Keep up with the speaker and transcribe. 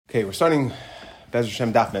Okay, we're starting Be'ez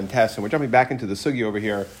Hashem Daf Mem Tes, and we're jumping back into the sugi over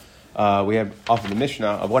here. We have off of the Mishnah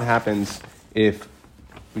of what happens if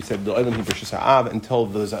we said the Olam Hibrishus Ha'av until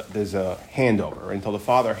there's a handover, until the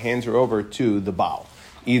father hands her over to the Baal.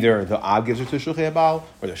 Either the Av gives her to Shluchei Baal,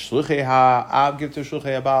 or the Shluchei Ha'av gives her to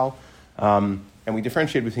Shluchei Baal. And we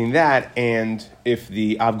differentiate between that and if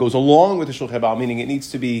the Av goes along with the Shluchei Baal, meaning it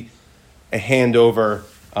needs to be a handover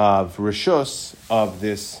of Rishus of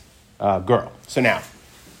this girl. So now,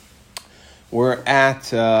 we're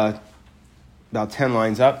at about 10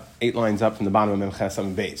 lines up, 8 lines up from the bottom of Memches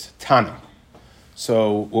Amud Beis. Tana.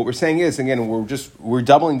 So what we're saying is, again, we're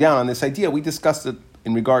doubling down on this idea. We discussed it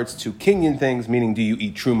in regards to Kinyan things, meaning do you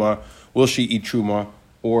eat Truma? Will she eat Truma?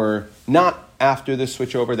 Or not after the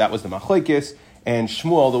switchover? That was the Machlokes. And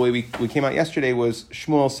Shmuel, the way we came out yesterday was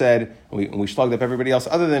Shmuel said, we slugged up everybody else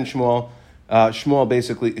other than Shmuel.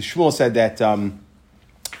 Shmuel said that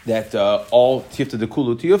all Tifta de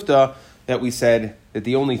Kulu Tiyufta, that we said that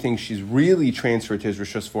the only thing she's really transferred to his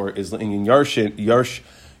Rishus for is in Yarshin,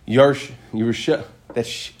 that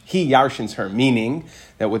he Yarshins her, meaning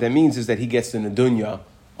that what that means is that he gets the Nedunya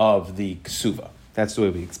of the Ksuva. That's the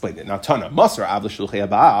way we explained it. Now, Tana, Masar Av L'Shluchei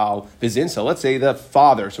Baal, Vizinsa, let's say the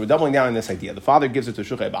father, so we're doubling down on this idea. The father gives it to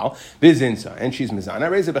Shluchei Baal, Vizinsa, and she's Mizana,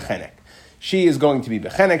 Reza Bechenek. She is going to be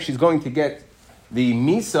Bechenek, she's going to get the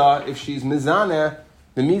Misa, if she's Mizana,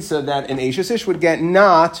 the Misa that an Ashes Ish would get,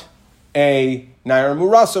 not a Naira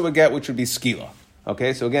Murasa would get, which would be Skila.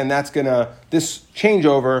 Okay, so again, this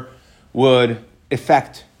changeover would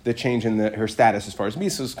affect the change in her status as far as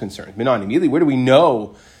Misa is concerned. Minani, immediately, where do we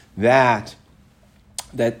know that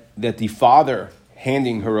the father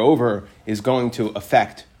handing her over is going to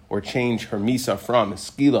affect or change her Misa from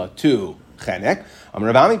Skila to Chenek?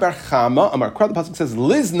 Amar Rav Ami bar Chama, Amar Kra, the pasuk says,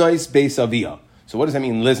 Liznais Beis Aviyah. So what does that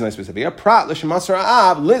mean, Liznais Beis Aviyah? Prat l'shemasar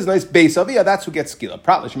av, Liznais Beis Aviyah, that's who gets Skila.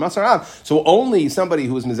 Prat l'shemasar av. So only somebody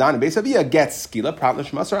who is Mizan Beis Aviyah gets Skila. Prat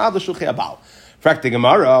l'shemasar av l'shluchei Baal. Frak the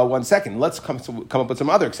Gemara, 1 second. Let's come up with some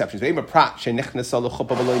other exceptions.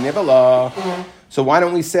 So why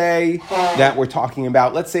don't we say that we're talking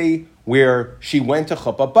about, let's say, where she went to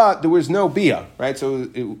chuppah, but there was no bia, right? So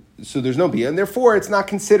there's no bia, and therefore it's not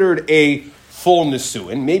considered a full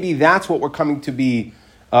nesuin. Maybe that's what we're coming to be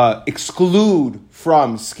exclude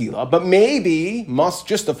from skila, but maybe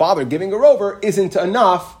just the father giving her over isn't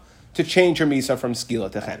enough to change her misa from skila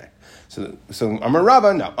to chenek. So Amar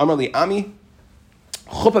Rava, no, Amar Li Ami.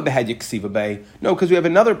 No, because we have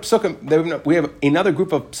another psukim. We have another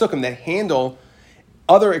group of psukim that handle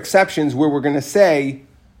other exceptions where we're going to say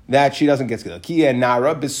that she doesn't get skila. Kiya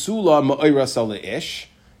nara besula ma'ira saleish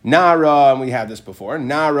nara, and we had this before.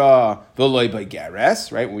 Nara v'loy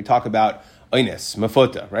b'geres, right? When we talk about oines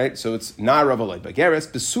mafuta, right? So it's nara v'loy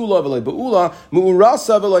b'geres besula v'loy ba'ula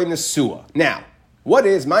mu'urasa v'loy nesua. Now, what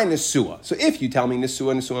is my nesua? So if you tell me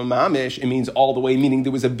nesua mamish, it means all the way, meaning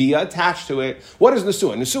there was a bia attached to it. What is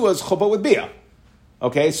nesua? Nesua is chuppah with bia.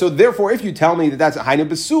 Okay, so therefore, if you tell me that that's a haina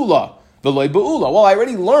besula, v'loy ba'ula, well, I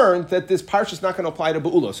already learned that this parsha is not going to apply to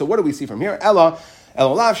ba'ula. So what do we see from here? Ella,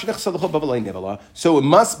 so it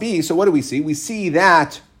must be, so what do we see? We see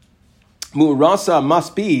that mu'rasa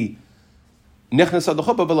must be nichnas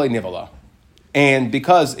ad'chuppah v'loy nivala. And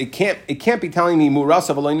because it can't be telling me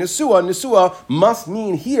murasa v'loy nesua must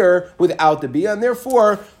mean here without the bia, and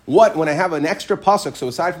therefore, when I have an extra pasuk, so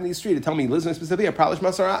aside from these three to tell me lizna specific pratlish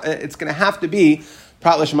masar, it's going to have to be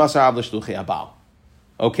pratlish masar av l'shluchei Baal.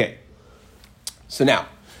 Okay, so now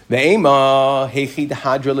ve'ema heichid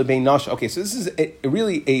hadra lebein nash. Okay, so this is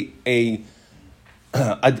really a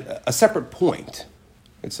separate point.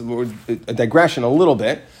 It's a digression a little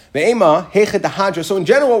bit. So in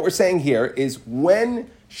general, what we're saying here is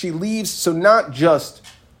when she leaves, so not just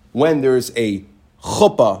when there's a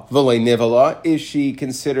chuppah v'lei nivala, is she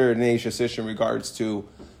considered an Ashes Ish in regards to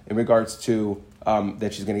that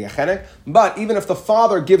she's going to get chenek, but even if the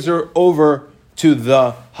father gives her over to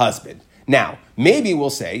the husband. Now, maybe we'll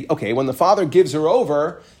say, okay, when the father gives her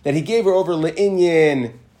over, that he gave her over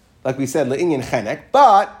le'inyin, like we said, le'inyin chenek,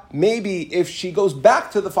 but maybe if she goes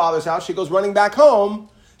back to the father's house, she goes running back home,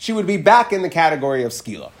 she would be back in the category of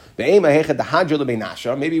skila.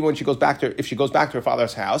 Maybe when she goes back to her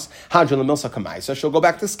father's house, she'll go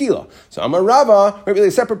back to skila. So Amar Rava, really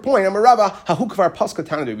a separate point. Amar Rava, hahukvar paska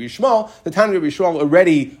Tana de Yishmael. The Tana de Yishmael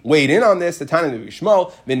already weighed in on this. The Tana de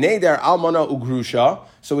Yishmael, v'neder almana ugrusha.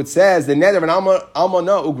 So it says the neder of an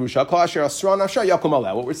almana ugrusha kol asher asra nafsha yakum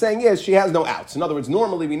aleh. What we're saying is she has no outs. In other words,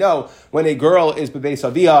 normally we know when a girl is bebeis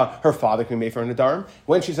aviyah, her father can be made for an nadarim.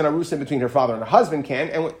 When she's in a rusa between her father and her husband can,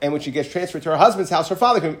 and when she gets transferred to her husband's house, her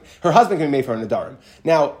husband can be made for a nadarim.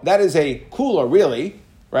 Now that is a kula, really,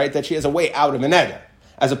 right? That she has a way out of the neder.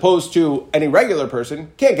 as opposed to any regular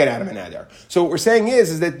person, can't get out of a neder. So what we're saying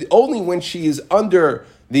is that only when she is under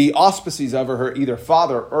the auspices of her either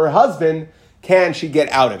father or husband can she get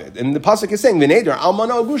out of it. And the pasuk is saying, "V'neder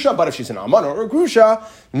almana or grusha," but if she's an almana or grusha,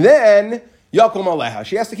 then yakum aleha.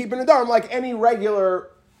 She has to keep an nedarim like any regular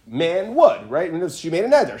man would, right? And she made a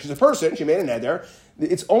neder. She's a person. She made a neder.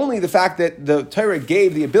 It's only the fact that the Torah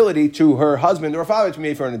gave the ability to her husband or father to be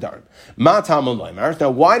made for a nedarim. Now,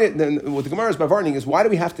 what the Gemara is bavarning is why do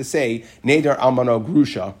we have to say neder almana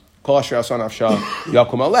grusha kol asher asan afsha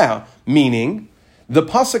yakum aleha? Meaning, the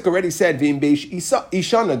pasuk already said v'im beish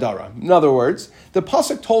isha nadara. In other words, the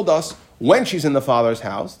pasuk told us when she's in the father's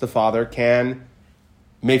house, the father can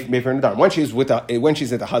make her a nedarim. When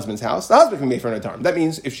she's at the husband's house, the husband can make her a nedarim. That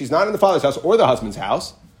means if she's not in the father's house or the husband's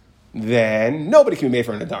house, then nobody can be made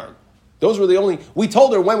for a nedarim. Those were the only. We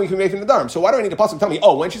told her when we can be made for a nedarim. So why do I need a pasuk to tell me?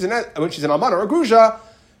 Oh, when she's an almana or a grusha,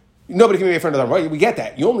 nobody can be made for a nedarim. Right? We get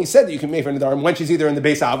that. You only said that you can be made for a nedarim when she's either in the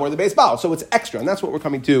Beis Av or the Beis Baal. So it's extra, and that's what we're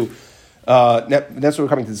coming to. That's what we're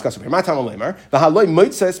coming to discuss over here.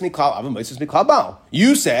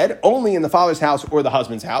 You said only in the father's house or the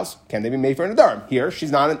husband's house can they be made for a nedarim. Here,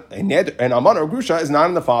 she's not an almana or grusha is not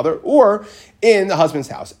in the father or in the husband's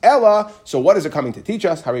house. Ella. So what is it coming to teach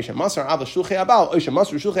us? So it's coming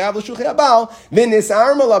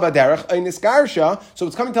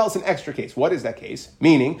to tell us an extra case. What is that case?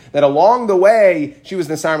 Meaning that along the way she was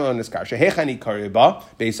nisarmel and niskarsha. Hechani kariba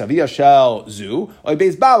beis avia shel zu or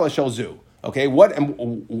beis bala shel zu. Okay,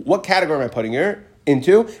 what category am I putting her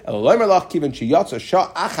into? So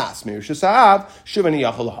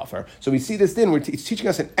we see this din, it's teaching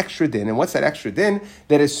us an extra din. And what's that extra din?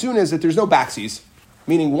 That as soon as there's no backsies,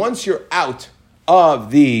 meaning once you're out of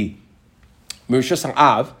the Mershus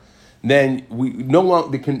Av, then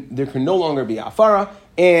there can no longer be afara.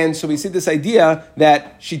 And so we see this idea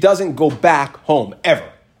that she doesn't go back home ever.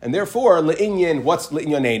 And therefore, le'inyan, what's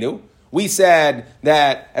le'inyanenu? We said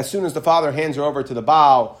that as soon as the father hands her over to the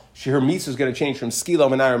Baal, her misa is going to change from skila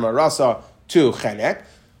menayra marasa to chenek.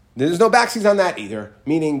 There's no backsies on that either,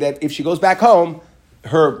 meaning that if she goes back home,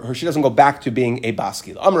 she doesn't go back to being a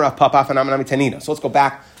baskila. Amarav papaf and amanami tanina. So let's go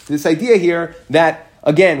back to this idea here that,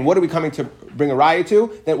 again, what are we coming to bring a raya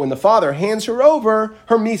to? That when the father hands her over,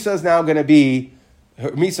 her misa is now going to be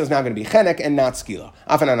chenek and not skila.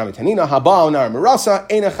 Afananami tanina habal nara marasa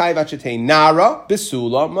ena chayvat shetei nara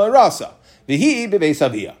besula marasa v'hi bebeis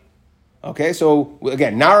avia. Okay, so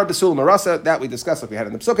again, nara besula marasa that we discussed like we had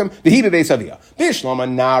in the psukim. V'hi bebeis avia bishlama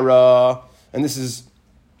nara, and this is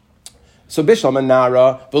so bishlama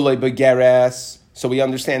nara v'loy begeres. So we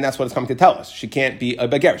understand that's what it's coming to tell us. She can't be a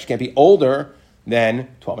begeres. She can't be older than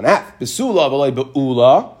 12 and a half. Besula v'loy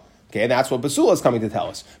beula. Okay, that's what besula is coming to tell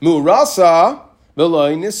us. Murasa.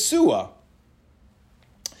 V'loy nisua.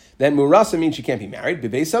 Then murasa means she can't be married.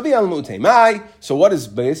 B'beis avia l'mu'utei mai. So what is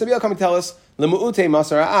b'beis avia coming to tell us? L'mu'utei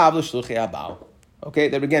masar ha'av l'shluchei ha'bal. Okay,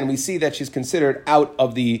 that again we see that she's considered out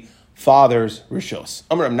of the father's rishos.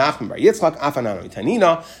 Amar Rav Nachman bar Yitzchak afanano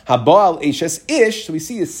tanina habal eishes ish. So we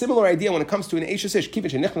see a similar idea when it comes to an eishes ish.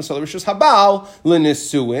 Kivin shenichnas al rishos habal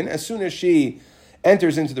l'nisuin. As soon as she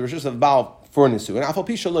enters into the rishos of Baal for nisuin, afal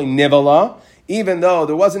pisha lo nivala. Even though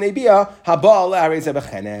there wasn't a bia, habal le'arezeh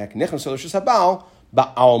b'chenek nichnas al rishos habal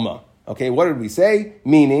ba'alma. Okay, what did we say?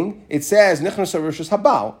 Meaning, it says nichnas al rishos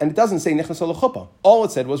habal, and it doesn't say nichnas al chuppah. All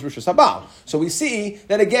it said was rishos habal. So we see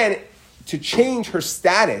that again, to change her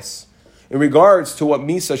status in regards to what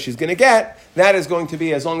misa she's going to get, that is going to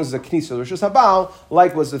be as long as it's a knisa rishos habal,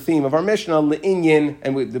 like was the theme of our Mishnah, le'inyan,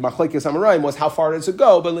 and the machlekes amarayim was how far does it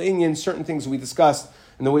go, but le'inyan, certain things we discussed,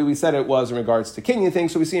 and the way we said it was in regards to Kenyan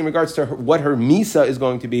things. So we see in regards to what her misa is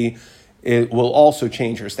going to be, it will also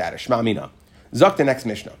change her status. Shma Amina. Zok the next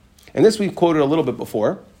Mishnah. And this we've quoted a little bit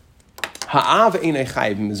before. Ha'av einay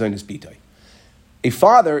chayiv mizonos bitoy. A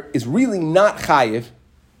father is really not chayiv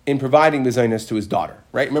in providing mizonos to his daughter.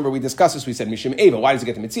 Right? Remember we discussed this. We said Mishim Eva. Why does he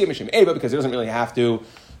get the mitzvah Mishim Eva? Because he doesn't really have to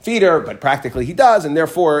feed her, but practically he does. And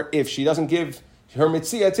therefore, if she doesn't give her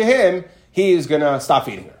mitzvah to him, he is going to stop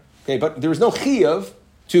feeding her. Okay, but there is no chiyuv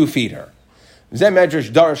to feed her. Zem Medrash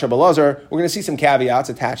Darash Abelazar. We're going to see some caveats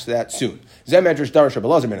attached to that soon. Zem Medrash Darash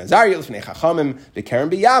Abelazar ben Azariah l'fnei Chachamim v'Keren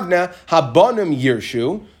b'Yavna habonim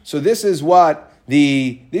yirshu. So this is what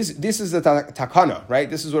this is the takana, right?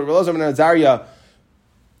 This is what Abelazar ben Azariah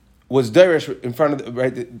was darish in front of the,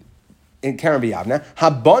 right in Keren b'Yavna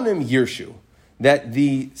habonim yirshu, that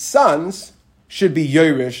the sons should be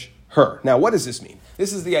yirish her. Now, what does this mean?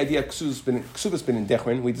 This is the idea of ksuvas bin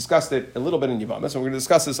dechrin. We discussed it a little bit in Yavamas, and we're going to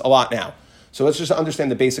discuss this a lot now. So let's just understand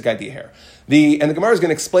the basic idea here. The Gemara is going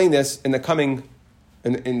to explain this in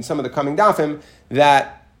some of the coming dafim,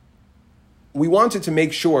 that we wanted to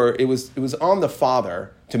make sure it was on the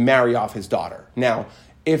father to marry off his daughter. Now,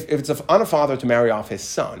 if it's on a father to marry off his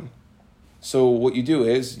son, so what you do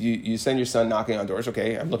is you send your son knocking on doors.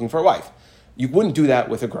 Okay, I'm looking for a wife. You wouldn't do that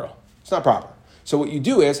with a girl. It's not proper. So what you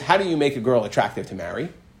do is, how do you make a girl attractive to marry?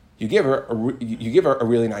 You give her a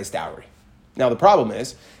really nice dowry. Now the problem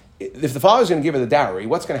is, if the father's going to give her the dowry,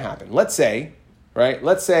 what's going to happen? Let's say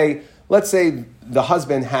the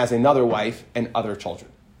husband has another wife and other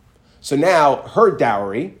children. So now her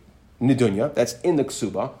dowry, nidunya, that's in the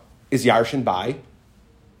ksuba, is yarshin by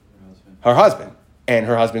her husband, and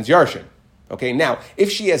her husband's yarshin. Okay, now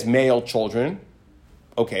if she has male children,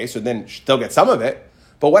 okay, so then they'll get some of it.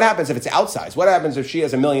 But what happens if it's outsized? What happens if she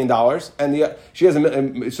has $1 million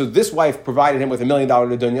and so this wife provided him with $1 million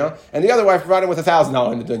nidunya, and the other wife provided him with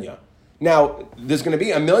 $1,000 nidunya? Now there's going to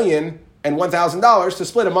be $1 million and $1,000 to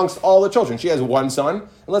split amongst all the children. She has one son,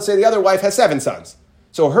 and let's say the other wife has 7 sons.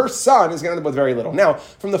 So her son is going to end up with very little. Now,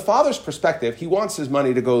 from the father's perspective, he wants his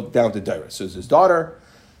money to go down to Daira. So it's his daughter,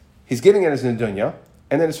 he's giving it as nidunya,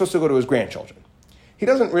 and then it's supposed to go to his grandchildren. He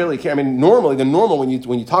doesn't really care. I mean, normally,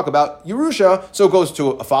 when you talk about Yerusha, so it goes to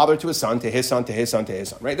a father to a son, to his son, to his son, to his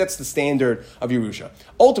son, right? That's the standard of Yerusha.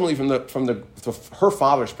 Ultimately, from her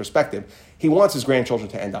father's perspective, he wants his grandchildren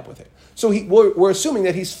to end up with it. So we're assuming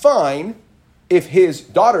that he's fine if his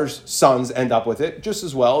daughter's sons end up with it, just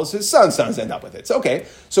as well as his son's sons end up with it. It's okay.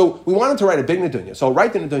 So we wanted to write a big nidunya. So I'll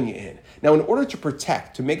write the nidunya in. Now, in order to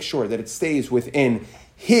protect, to make sure that it stays within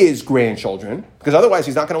his grandchildren, because otherwise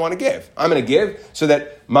he's not going to want to give. I'm going to give so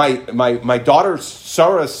that my daughter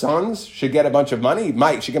Sarah's sons should get a bunch of money.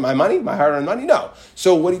 Should get my money, my hard-earned money? No.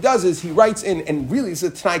 So what he does is he writes in, and really it's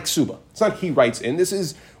a Tanai Ksuba. It's not he writes in. This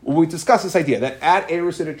is, we discuss this idea that at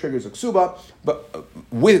Erusin it triggers a Ksuba, but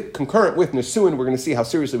concurrent with Nesuin, we're going to see how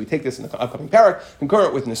seriously we take this in the upcoming parak.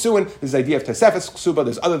 Concurrent with Nesuin, this idea of Tesefes Ksuba.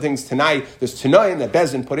 There's other things, Tanai, there's Tanoim that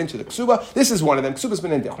Bezdin put into the Ksuba. This is one of them, Ksuba's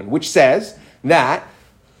ben Indichron, which says that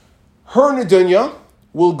her nidunya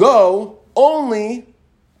will go only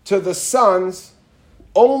to the sons.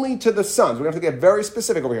 We're going to have to get very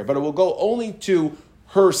specific over here, but it will go only to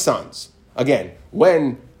her sons. Again,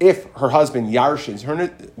 if her husband yarshins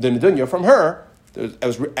the nidunya from her,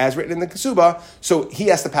 as written in the Kesuba, so he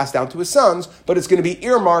has to pass down to his sons, but it's going to be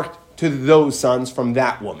earmarked to those sons from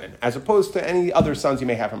that woman, as opposed to any other sons you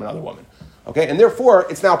may have from another woman. Okay, and therefore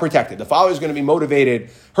it's now protected. The father is going to be motivated.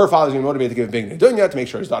 Her father is going to be motivated to give a big nidunya to make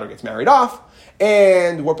sure his daughter gets married off,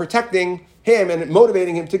 and we're protecting him and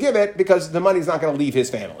motivating him to give it because the money's not going to leave his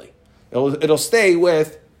family. It'll stay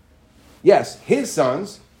with, yes, his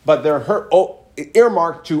sons, but they're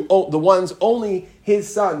earmarked to the ones only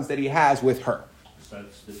his sons that he has with her.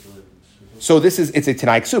 So it's a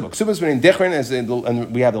Tanai Ksuba. Ksuba's been in Dichrin,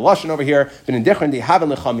 and we have the Lashon over here. Been in Dichrin,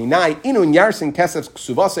 Dehavan lechaminai inun yarsin kesef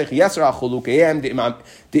ksubasech yesra achulukayem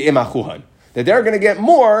de'imachuhan. That they're going to get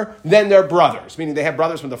more than their brothers, meaning they have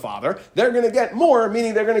brothers from the father. They're going to get more,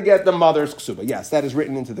 meaning they're going to get the mother's Ksuba. Yes, that is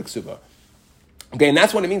written into the Ksuba. Okay, and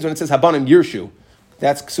that's what it means when it says Habanim Yirshu.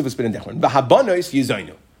 That's Ksuba's been in Dichrin. V'habanois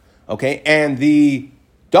yizainu. Okay, and the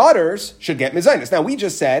daughters should get mizainis. Now, we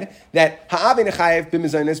just said that ha'ave nechayev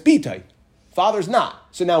b'mizainis bitay. Father's not.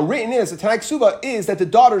 So now written in as the Tanai Ksuba is that the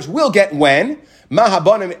daughters will get when?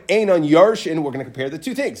 Mahabanim einon yarshin. We're going to compare the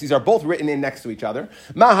two things. These are both written in next to each other.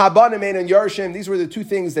 Mahabanim einon yarshin. These were the two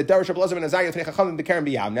things that Darash Abelazar and Azariah Tnei B'Karen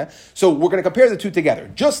B'Yavna. So we're going to compare the two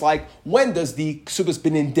together. Just like, when does the Ksubas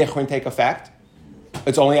B'nin Dechrin take effect?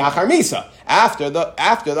 It's only Achar Misa. After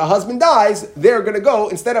the husband dies, they're going to go,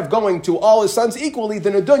 instead of going to all his sons equally, the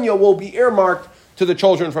Nedunya will be earmarked to the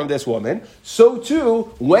children from this woman. So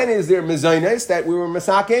too, when is there mezainis that we were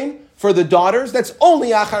masakein for the daughters? That's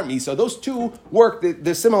only achar misa. Those two work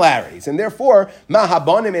the similarities, and therefore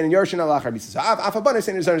mahabanim and yarshin al achar misa. Afabanis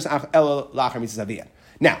and yarshin el achar misa zaviyah.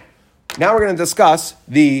 Now we're going to discuss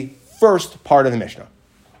the first part of the Mishnah.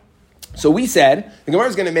 So we said the Gemara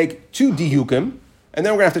is going to make two diyukim, and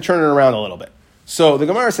then we're going to have to turn it around a little bit. So the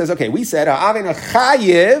Gemara says, okay, we said ha'avin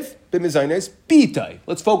chayiv b'mezainis bitai.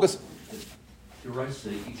 Let's focus. You're right to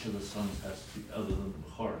say each of the sons has to be, other than the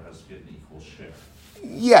Bechor, has to get an equal share.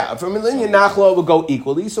 Yeah, from Millennia Nachla will go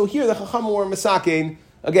equally. So here the Chacham or Masakin,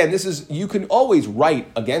 again, you can always write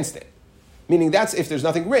against it. Meaning that's, if there's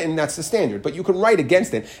nothing written, that's the standard. But you can write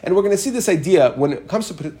against it. And we're going to see this idea when it comes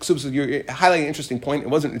to Ksubas. You're highlighting an interesting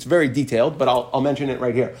point. It's very detailed, but I'll mention it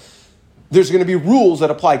right here. There's going to be rules that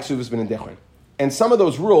apply Ksubas ben Dechrin. And some of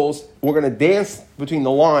those rules, we're going to dance between the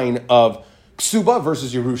line of Ksuba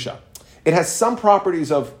versus Yerusha. It has some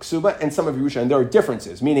properties of Ksuba and some of Yerusha, and there are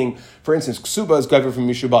differences. Meaning, for instance, Ksuba is Gaiva from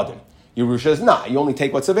Mishubadin. Yerusha is not. You only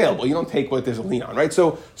take what's available. You don't take what there's a lien on, right?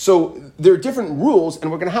 So there are different rules,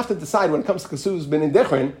 and we're going to have to decide when it comes to Kesubas bin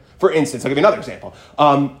Indichrin. For instance, I'll give you another example.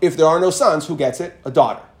 If there are no sons, who gets it? A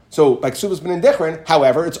daughter. So by Kesubas bin Indichrin,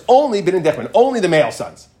 however, it's only bin Indichrin, only the male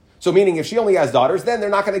sons. So meaning if she only has daughters, then they're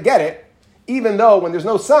not going to get it, even though when there's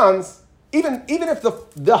no sons, even if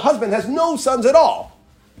the husband has no sons at all,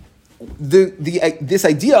 this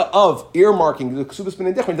idea of earmarking the Kesubas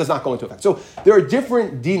bin Indichrin does not go into effect. So there are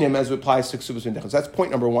different dinim as it applies to Kesubas bin Indichrin. So that's point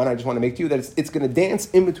number one. I just want to make to you that it's going to dance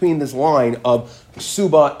in between this line of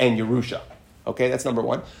Ksuba and Yerusha. Okay, that's number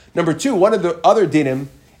one. Number two, one of the other dinim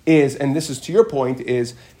is, and this is to your point,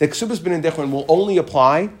 is that Kesubas bin Indichrin will only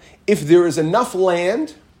apply if there is enough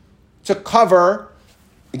land to cover,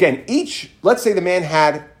 again, let's say the man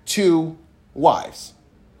had 2 wives.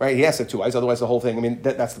 Right, he has to have 2 wives. Otherwise, the whole thing. I mean,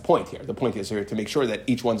 that's the point here. The point is here to make sure that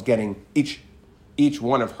each one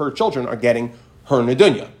of her children are getting her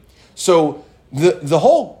nedunya. So the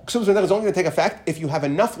whole ksubas is only going to take effect if you have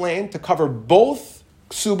enough land to cover both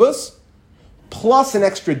ksubas plus an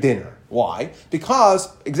extra dinner. Why? Because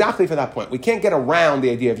exactly for that point, we can't get around the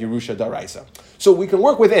idea of Yerusha Daraisa. So we can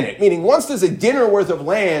work within it, meaning once there's a dinner worth of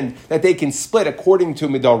land that they can split according to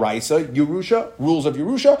Midaraisa, Yerusha, rules of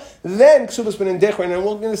Yerusha, then Ksubas bin Indichrin, and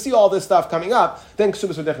we're going to see all this stuff coming up, then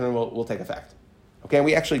Ksubas bin Indichrin will take effect. Okay, and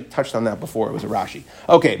we actually touched on that before, it was a Rashi.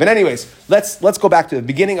 Okay, but anyways, let's go back to the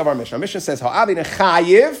beginning of our Mishnah. Our Mishnah says, Ha'avin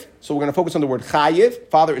chayiv, so we're going to focus on the word chayiv.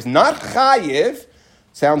 Father is not chayiv.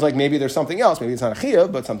 Sounds like maybe there's something else. Maybe it's not a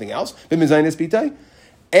chiyav, but something else. B'mizaynis bitay.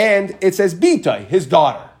 And it says bitay, his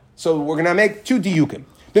daughter. So we're going to make 2 diyukim.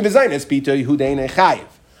 B'mizaynis bitay hudein chayiv.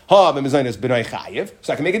 Ha b'mizaynis b'nai chayiv.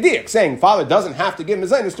 So I can make a diuk saying father doesn't have to give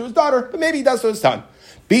mizaynis to his daughter, but maybe he does to his son.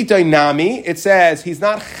 Bitay nami, it says he's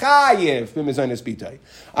not chayiv b'mizaynis bitay.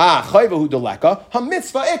 Chayiv hu deleka, ha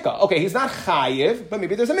mitzvah ikka. Okay, he's not chayiv, but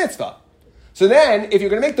maybe there's a mitzvah. So then, if you're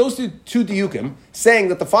going to make those two diyukim, saying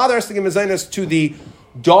that the father has to give mizaynis to the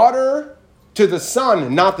daughter, to the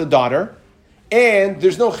son, not the daughter, and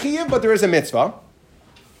there's no chiyuv, but there is a mitzvah.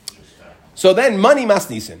 So then, mani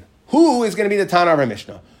masnisin. Who is going to be the Tana of our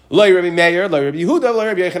Mishnah? Lo Rabbi Meir, lo Rabbi Yehuda, lo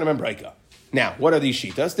Rabbi Yochanan ben Breika. Now, what are these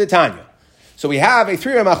shitas? The Tanya. So we have a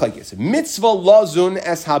 3 machlekes. Mitzvah lazun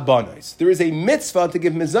es habanos. There is a mitzvah to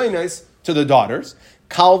give mizaynos to the daughters.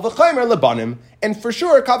 Kal v'chaymer lebanim, and for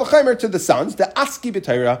sure, kal v'chaymer to the sons, the aski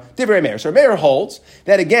b'tayra, divrei meir. So Meir holds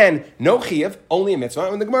that again, no chiyuv, only a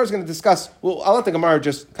mitzvah. And the Gemara is going to discuss, well, I'll let the Gemara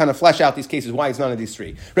just kind of flesh out these cases, why it's none of these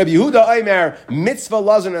 3. Rabbi Yehuda Aimer, mitzvah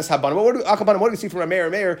lazun es habanim. What do we see from Meir?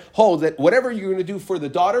 Meir holds that whatever you're going to do for the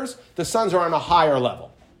daughters, the sons are on a higher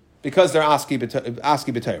level, because they're aski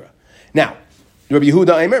b'tayra. Now, Rabbi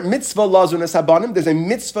Yehuda Aimer, mitzvah lazun es habanim. There's a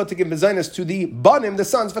mitzvah to give mezainis to the banim, the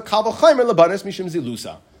sons, v'kal v'chaymer lebanis mishum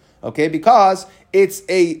zilusa. Okay, because it's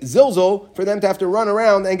a zilzol for them to have to run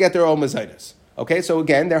around and get their own mezainis. Okay, so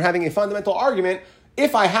again, they're having a fundamental argument.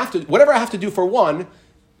 If I have to, whatever I have to do for one,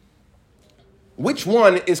 which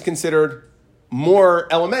one is considered more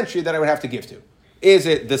elementary that I would have to give to? Is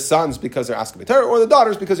it the sons because they're asking b'torah, or the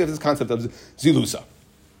daughters because you have this concept of zilusa?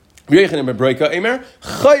 That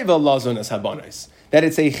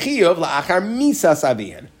it's a chiyuv la'achar misas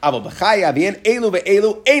avian. Aval b'chay avian elu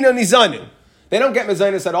ve'elu eino nizanu. They don't get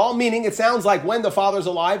mezainis at all, meaning it sounds like when the father's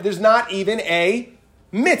alive, there's not even a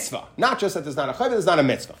mitzvah. Not just that there's not a chayiv, there's not a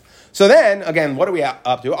mitzvah. So then, again, what are we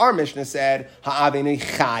up to? Our Mishnah said, ha'aveni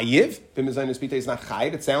chayiv, b'mezainis bitay is not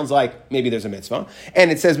chayiv. It sounds like maybe there's a mitzvah. And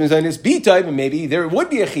it says mezainis bitay, but maybe there would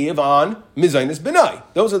be a chayiv on mezainis benai.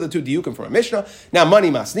 Those are the 2 diyukim from our Mishnah. Now,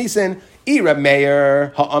 mani masnisen, Reb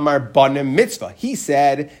Meir ha'amar banim mitzvah. He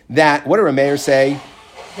said that, what did Reb Meir say?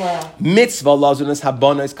 Mitzvah lazunas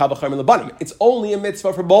habanos kavachayim lebanim. It's only a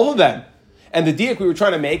mitzvah for both of them. And the diyuk we were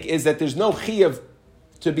trying to make is that there's no chayiv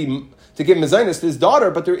to give mezainis to his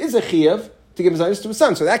daughter, but there is a chiyuv to give mezainis to his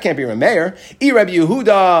son. So that can't be Reb Meir. Rabbi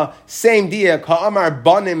Yehuda, same diak, ha'amar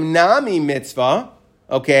banim nami mitzvah.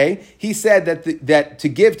 Okay, he said that to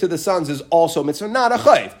give to the sons is also mitzvah, not a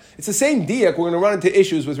chayv. It's the same diak. We're going to run into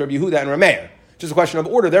issues with Rabbi Yehuda and Reb Meir. Just a question of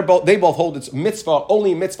order. They both hold it's mitzvah,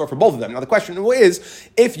 only mitzvah for both of them. Now the question is,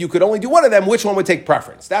 if you could only do one of them, which one would take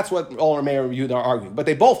preference? That's what all Reb Meir and Yehuda are arguing. But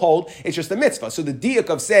they both hold it's just a mitzvah. So the diak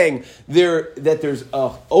of saying there's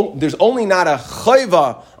only not a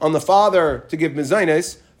chayva on the father to give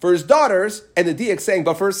mezainis for his daughters, and the diak saying,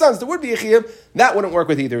 but for his sons, there would be a chiyuv, that wouldn't work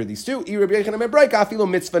with either of these 2. Then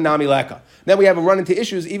we have a run into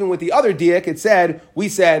issues, even with the other diak, we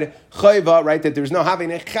said, chayva, right, that there's no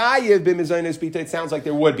having a chayiv b'mezainis b'ita, it sounds like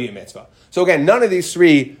there would be a mitzvah. So again, none of these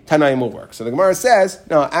 3 Tanaim will work. So the Gemara says,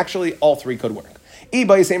 no, actually all 3 could work.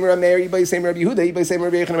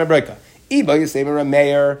 Iba Yisema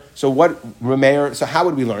Rameir. So what Rameir? So how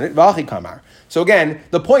would we learn it? V'achi kamar. So again,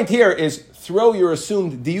 the point here is throw your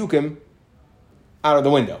assumed diukim out of the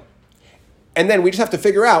window. And then we just have to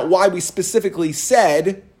figure out why we specifically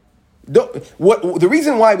said, the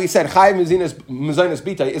reason why we said Chayiv Mezainas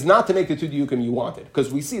Bitay is not to make the two diukim you wanted,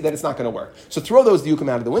 because we see that it's not going to work. So throw those diukim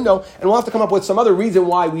out of the window, and we'll have to come up with some other reason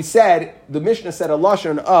why we said, the Mishnah said a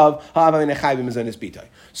lashon of Ha'avin Chayiv Mezainas Bitay.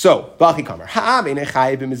 So, B'achi Kamar, Ha'avin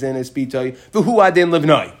Chayiv Mezainas Bitay, V'hu Adin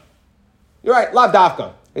Livnai. You're right, Lav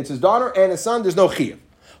Davka. It's his daughter and his son, there's no Chayiv.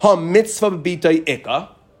 Ha Mitzvah Bitay Ika.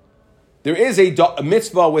 There is a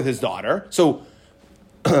mitzvah with his daughter, so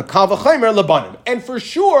Kal v'chaymer lebanim, and for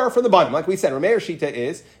sure for the banim, like we said, Rameir Shita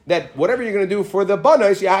is that whatever you're going to do for the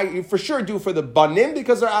banos, you for sure do for the banim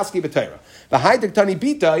because they're asking b'teira. The ha'idek tani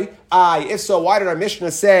bitay, if so, why did our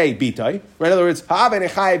Mishnah say bitay? Right, in other words, ha'aven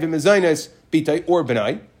echayev v'mezainas bitay or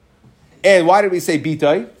benai, and why did we say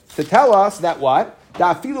bitay? To tell us that what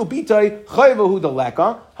da'afilu bitay chayvahu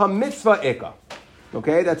deleka ha mitzvah eka.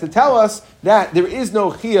 Okay, that's to tell us that there is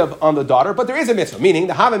no chiyuv on the daughter, but there is a mitzvah. Meaning,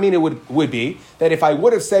 the havamina would be that if I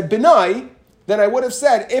would have said benai, then I would have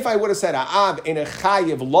said, if I would have said ha'av in a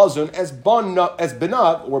chayiv lazun as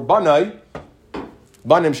benav or banai,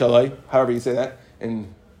 banim shalai, however you say that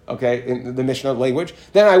in the Mishnah language,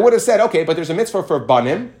 then I would have said, okay, but there's a mitzvah for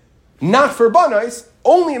banim, not for banais,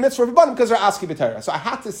 only a mitzvah for banim because they're asking b'tayra. So I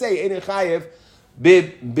have to say in a chayiv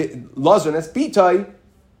lazun as bitai,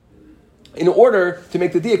 in order to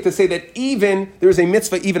make the diak to say that even there is a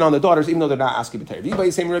mitzvah even on the daughters, even though they're not asking b'tayr. V'ibay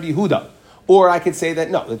same Rabbi Yehuda, or I could say that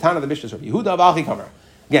no, the town of the Mishnah is Rabbi Yehuda v'achi kamar.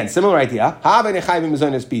 Again, similar idea. Ha v'nechayv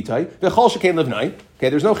b'mezainas bitay v'chol shekain livnai. Okay,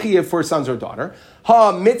 there's no chiyuv for sons or daughter.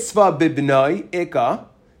 Ha mitzvah b'bnai ika.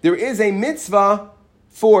 There is a mitzvah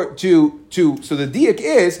for to so the diak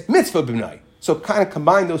is mitzvah b'bnai. So kind of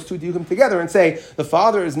combine those two diukim together and say the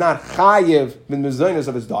father is not chayiv b'mezainas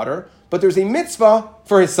of his daughter, but there's a mitzvah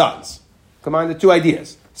for his sons. Combine the two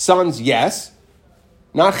ideas. Sons, yes.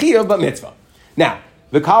 Not chiyuv, but mitzvah. Now,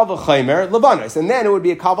 the kal v'chaymer lebanos. And then it would be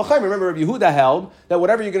a kal v'chaymer. Remember, Rabbi Yehuda held that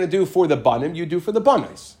whatever you're going to do for the banim, you do for the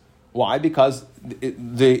banos. Why? Because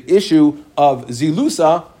the issue of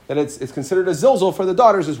zilusa, that it's considered a zilzul for the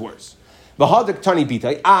daughters, is worse. V'hadik tani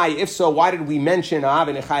bitay. If so, why did we mention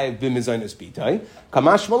avin echayev b'mezainas bitay?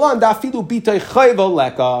 Kamash malan dafilu bitay chayva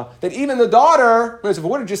leka. That even the daughter, if I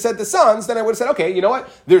would have just said the sons, then I would have said, okay, you know what?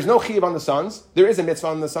 There's no chiyuv on the sons. There is a mitzvah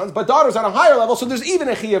on the sons, but daughters on a higher level, so there's even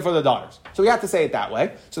a chiyuv for the daughters. So we have to say it that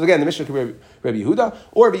way. So again, the Mishnah could be Rabbi Yehuda,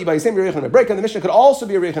 or be by the same Reichem Rebreika, and the Mishnah could also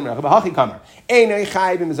be a Reichem Rebreika. V'hachi kamar. Einay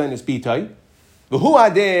chayev b'mezainas bitay. V'hu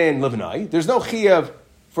adin livnai. There's no chiyuv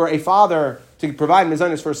for a father to provide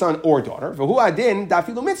mezainis for a son or daughter. V'hu adin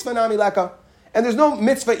dafilu mitzvah nami leka. And there's no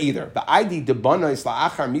mitzvah either. But there is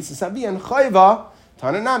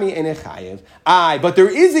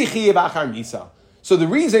a chiyav achar misa. So the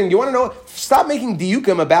reason, you want to know, stop making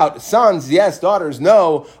diukim about sons, yes, daughters,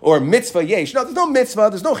 no, or mitzvah, yesh. No, there's no mitzvah,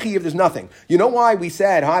 there's no chiyav, there's nothing. You know why we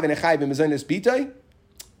said,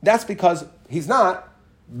 that's because he's not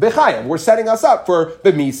b'chayav. We're setting us up for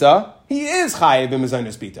b'misa. He is chayav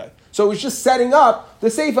b'mezainas bitay. So it's just setting up the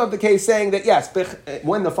seifa of the case, saying that yes,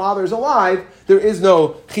 when the father is alive, there is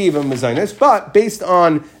no chiyav b'mezainas. But based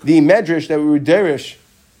on the medrash that we were derish,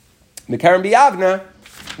 the Karen B'Yavna,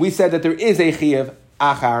 we said that there is a chiyav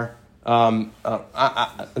achar.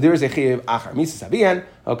 There is a chiyav achar misas avian.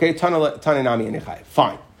 Okay, tananami and echayev.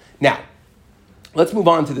 Fine. Now, let's move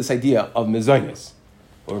on to this idea of mezainas,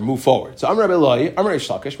 or move forward. So Amar Rabbi Eloi, Amar Reish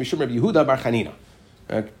Lakish, Mishum Rabbi Yehuda bar Chanina.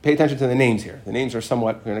 Pay attention to the names here. The names are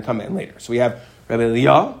somewhat, we're going to come in later. So we have Rabbi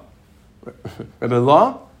Eliyah, Rabbi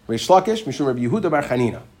Elah, Reish Lakish, Mishum Rabbi Yehuda bar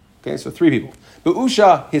Chanina. Okay, so three people.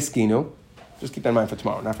 Be'usha hiskinu. Just keep that in mind for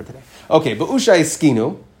tomorrow, not for today. Okay, Be'usha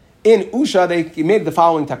hiskinu. In Usha, they made the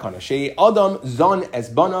following takana. Shei Adam zon es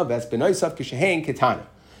bana ves benoisav kishehein ketana.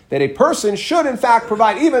 That a person should, in fact,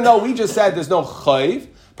 provide, even though we just said there's no chayv,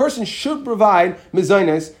 person should provide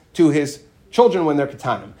mezainis to his children when they're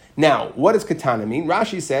ketanim. Now, what does ketana mean?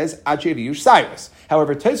 Rashi says, Acheviush Cyrus.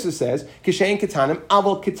 However, Tosfos says, Kishayin ketanim,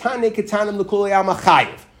 aval ketane ketanim l'kulei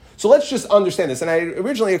amachayiv. So let's just understand this. And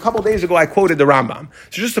originally, a couple of days ago, I quoted the Rambam.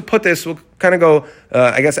 So just to put this, we'll kind of go,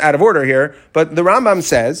 I guess, out of order here. But the Rambam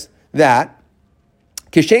says that,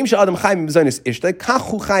 Kishem she'adam chayim b'mezainis ishtay,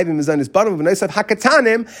 kachu chayim b'mezainis banim v'neisav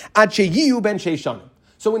haketanim ad sheyiyu ben sheishanim.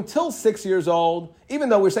 So until 6 years old, even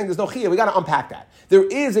though we're saying there's no chiyuv, we got to unpack that. There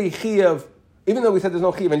is a chiyuv. Even though we said there's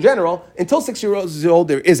no chiyuv in general, until 6 years old,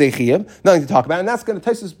 there is a chiyuv. Nothing to talk about. And that's going to,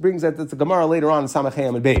 Tosfos brings that, that's a Gemara later on in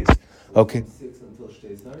Samachayim and Beis. Okay.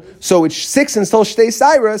 So it's 6 until Shtei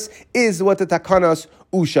Cyrus is what the Takanas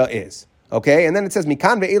Usha is. Okay, and then it says,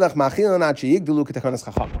 Mikan ve'elach ma'achilan ad sheyigdulu ketakanas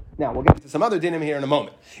chacham. Now, we'll get to some other dinim here in a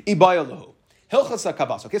moment. Ibayalahu. Hilchas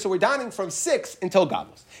HaKavas. Okay, so we're dining from 6 until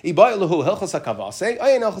Gavos. Ibayalahu Hilchas HaKavas.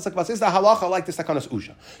 Ayin Hilchas HaKavas. Is the halacha like this Takanas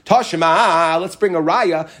Usha? Tashma, let's bring a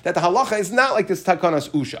raya that the halacha is not like this Takanas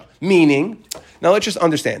Usha. Meaning, now let's just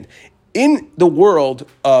understand. In the world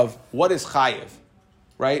of what is chayiv,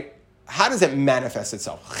 right? How does it manifest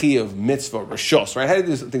itself? Chiyuv, mitzvah, rishos, right? How do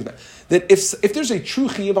these things manifest? That if there's a true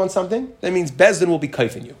chiyuv on something, that means Bezdin will be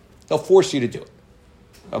kaifing you. They'll force you to do it.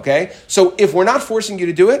 Okay? So if we're not forcing you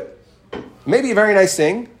to do it, it may be a very nice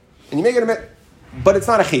thing, and you may get a but it's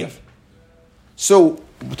not a chiyuv. So,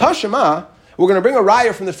 Tashema, we're going to bring a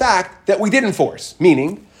raya from the fact that we didn't force,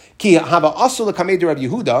 meaning, ki hava asul l'kamei Rav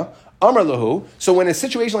Yehuda, Amar lahu. So when a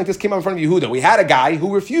situation like this came up in front of Yehuda, we had a guy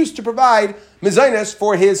who refused to provide mezainis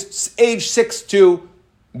for his age 6 to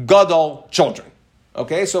gadol children.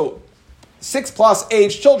 Okay, so 6+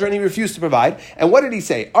 age children he refused to provide. And what did he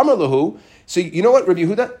say? Amar lahu. So you know what, Rabbi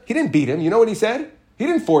Yehuda? He didn't beat him. You know what he said? He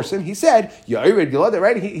didn't force him. He said,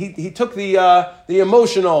 right? He took the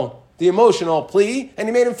emotional plea and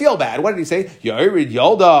he made him feel bad. What did he say? Yored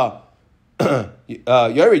Yolda.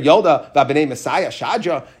 Yored Yolda v'abnei Messiah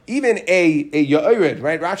Shaja, even a Yored,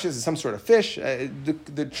 right? Rashi is some sort of fish.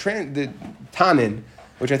 The tanin,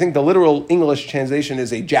 which I think the literal English translation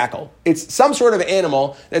is a jackal. It's some sort of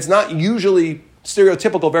animal that's not usually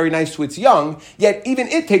stereotypical, very nice to its young, yet even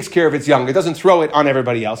it takes care of its young. It doesn't throw it on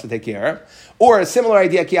everybody else to take care of. Or a similar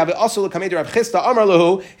idea, he says,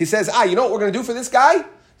 you know what we're going to do for this guy?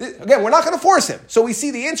 Again, we're not going to force him. So we see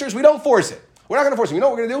the answer is we don't force it. We're not going to force him. You know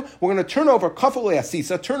what we're going to do? We're going to turn over kaful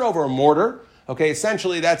asisa, turn over a mortar. Okay,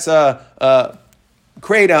 essentially that's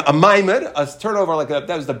create a maimad, a turnover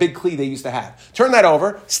that was the big kli they used to have. Turn that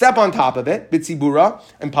over, step on top of it, bitzibura,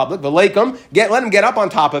 in public, v'leikum, let him get up on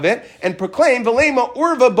top of it, and proclaim, v'leima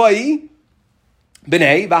urva bai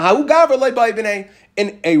b'nei, v'ha'u gavra lei bai b'nei.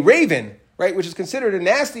 And a raven, right, which is considered a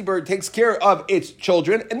nasty bird, takes care of its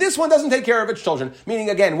children, and this one doesn't take care of its children. Meaning,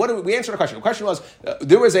 again, we answered a question. The question was,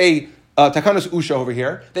 there was a Takanos Usha over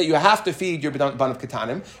here, that you have to feed your ban of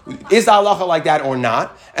Ketanim. Is the halacha like that or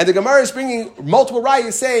not? And the Gemara is bringing multiple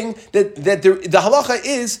rayas saying that the halacha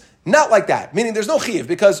is not like that, meaning there's no chiyuv,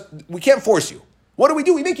 because we can't force you. What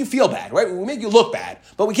do? We make you feel bad, right? We make you look bad,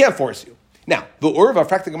 but we can't force you. Now, the Urva,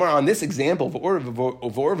 fact the Gemara on this example, the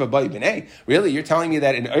Urva by B'nai, really, you're telling me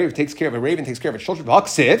that an Urv takes care of a raven, takes care of its children.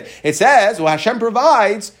 It says, well, Hashem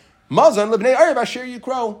provides Mazan L'bnei Urv Asher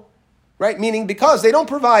Yikro, right? Meaning because they don't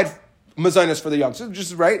provide Mazanis for the young. So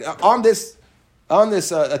just right on this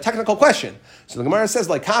technical question. So the Gemara says,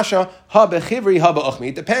 like kasha ha bechivri ha ba'achmi.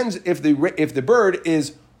 It depends if the bird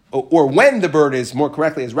is, or when the bird is, more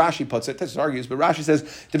correctly, as Rashi puts it. This argues, but Rashi says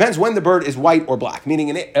depends when the bird is white or black. Meaning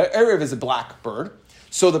an erev is a black bird.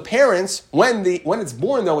 So the parents, when it's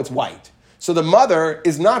born though, it's white. So the mother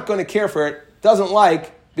is not going to care for it.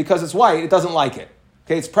 Because it's white, it doesn't like it.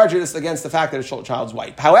 Okay, it's prejudiced against the fact that a child's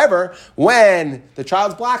white. However, when the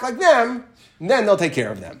child's black like them, then they'll take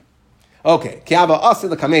care of them. Okay, Kiava Asi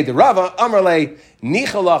l'kamei de Rava Amrle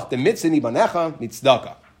Nichalach de Mitzini Banecha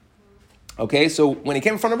Mitzdaka. Okay, so when he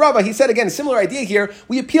came in front of Rava, he said again a similar idea here.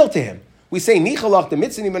 We appeal to him. We say Nichalach de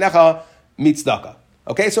Mitzini Banecha Mitzdaka.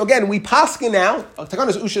 Okay, so again, we paskin now.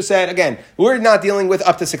 Takanos Usha said again, we're not dealing with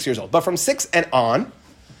up to 6 years old, but from 6 and on.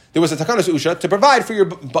 There was a Takanos Usha to provide for your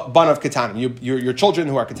ban of Ketanim, your children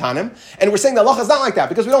who are Ketanim. And we're saying the halacha is not like that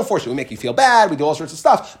because we don't force you. We make you feel bad, we do all sorts of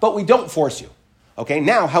stuff, but we don't force you. Okay,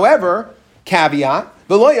 now, however, caveat,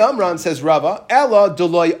 V'loy Amran, says Rava, Ella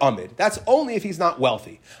Deloy Amid. That's only if he's not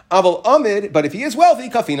wealthy. Aval Amid, but if he is wealthy,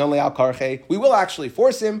 Kafina Leal Karche, we will actually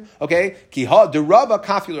force him, okay? Kiha de Rava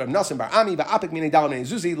Kafil Rav Nasim Bar Ami, Va'apik Mine Dalam and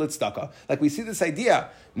Zuzi, Litzdaka. Like we see this idea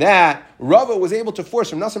that Rava was able to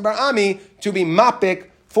force Rav Nasim Bar Ami to be mapik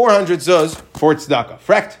 400 zuz for tzedakah.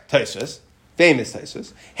 Frekt Taisus, famous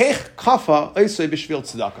Taisus. Hech kafa oisei b'shvil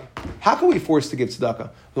tzedakah. How can we force to give tzedakah?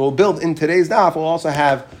 We'll build in today's daf. We'll also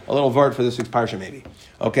have a little word for this week's parsha, maybe.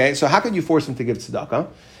 Okay, so how can you force him to give tzedakah?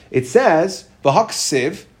 It says v'hak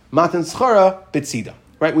siv matan schara betzida.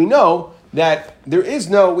 Right? We know that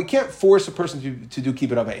we can't force a person to do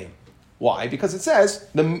kibbut avayim. Why? Because it says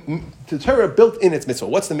the Torah built in its mitzvah.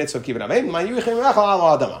 What's the mitzvah of kibbut avayim?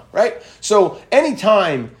 Right? So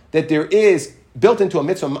anytime that there is built into a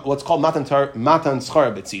mitzvah what's called matan schara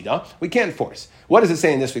betzida, we can't force. What does it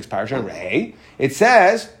say in this week's parasha? In Rei, it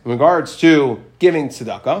says in regards to giving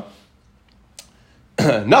tzedakah,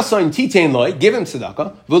 nasayin titein loy, give him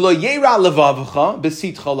tzedakah, v'lo yera levavcha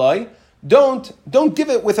besitcha loy. Don't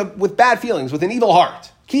give it with bad feelings, with an evil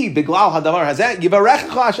heart. Ki biglal hadavar hazeh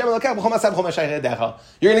yivarechecha Hashem Elokech b'chol masav b'chol mashayich yedecha.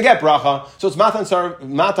 You're going to get bracha. So it's matan schar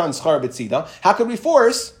b'tzida. How could we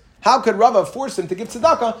force? How could Rava force him to give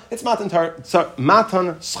tzedakah? It's matan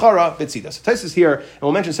schara b'tzida. So Tosfos here, and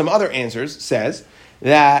we'll mention some other answers, says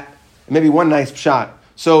that maybe one nice shot.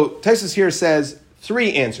 So Tosfos here says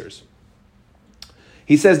 3 answers.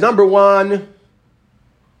 He says number 1,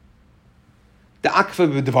 the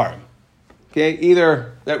akfa b'devarim. Okay,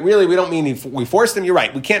 either that really we don't mean we forced him. You're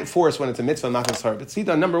right. We can't force when it's a mitzvah, not schar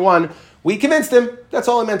b'tzida. Number 1, we convinced him. That's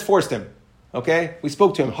all I meant. Forced him. Okay, we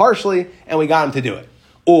spoke to him harshly and we got him to do it.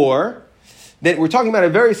 Or that we're talking about a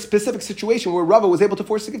very specific situation where Rava was able to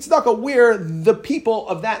force to give tzedakah, where the people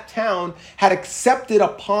of that town had accepted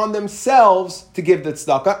upon themselves to give the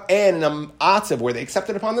tzedakah, and in a atzav where they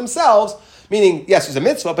accepted upon themselves, meaning, yes, it was a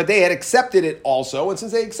mitzvah, but they had accepted it also, and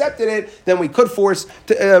since they accepted it, then we could force,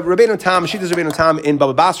 Rabbeinu Tam, Shitas Rabbeinu Tam in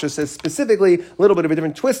Baba Basra says specifically, a little bit of a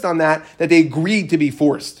different twist on that they agreed to be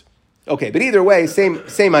forced. Okay, but either way,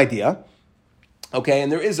 same idea. Okay,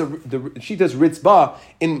 and there is the Shitas Ritzba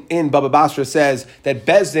in Baba Basra says that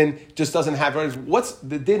Bezdin just doesn't have. What's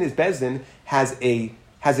the din is Bezdin has a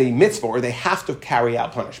mitzvah, or they have to carry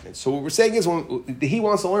out punishments. So what we're saying is when he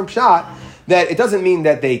wants to learn pshat, that it doesn't mean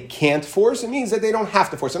that they can't force. It means that they don't have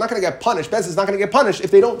to force. They're not going to get punished. Bezdin's not going to get punished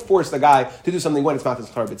if they don't force the guy to do something when it's not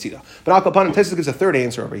schar b'tzida. But Al Kapanim Tosfos gives a 3rd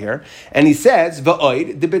answer over here, and he says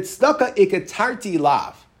va'oid the b'tzedakah iketarti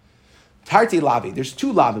lav. Tarti lavi. There's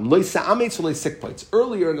 2 lavim. Loy sa'ametz loy sikpoitz.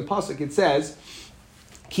 Earlier in the pasuk it says,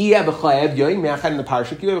 Ki yebechayev yoin me'achad in the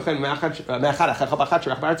parasha. Ki yebechayev me'achad achecha b'achad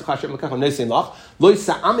sherach b'aretz Hashem l'kecha nesein lach. Loy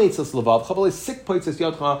sa'ametz es levav. Chav loy sikpoitz es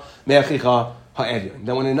yodcha me'achicha ha'evyon.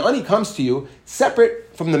 Now when an ani comes to you,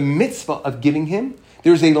 separate from the mitzvah of giving him,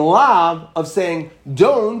 there's a lav of saying,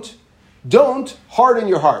 don't harden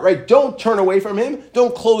your heart, right? Don't turn away from him.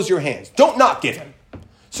 Don't close your hands. Don't not give him.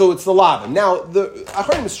 So it's the lavim. Now, the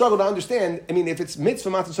Acharim struggle to understand, if it's mitzvah,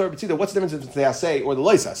 matan schar b'tzida, what's the difference between the asay or the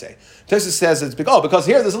lois asay? Tosfos says it's because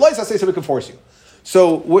here there's a lois asay, so we can force you.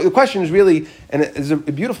 So the question is really, and it's a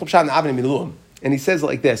beautiful pshat in Avnei Miluim, and he says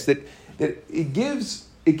like this, that it gives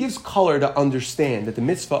color to understand that the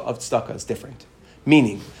mitzvah of tzedakah is different.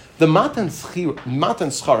 Meaning, the matan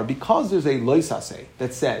schar, because there's a lois asay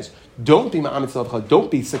that says, don't be ma'amitz lavcha, don't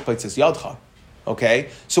be sikpoitzes yadcha. Okay,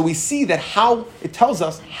 so we see that how it tells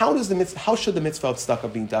us how should the mitzvah of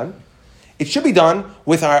tzedakah be done? It should be done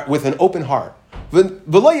with an open heart. Meaning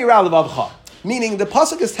the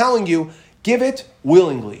pasuk is telling you, give it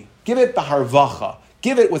willingly, give it b'harvacha,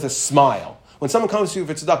 give it with a smile. When someone comes to you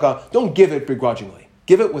for tzedakah, don't give it begrudgingly.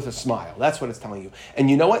 Give it with a smile. That's what it's telling you. And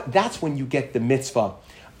you know what? That's when you get the mitzvah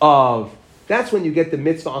of. That's when you get the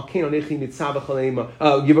mitzvah.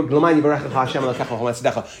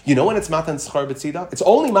 You know when it's matan schar b'tzida? It's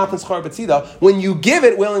only matan schar b'tzida when you give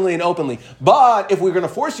it willingly and openly. But if we're going to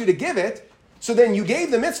force you to give it, so then you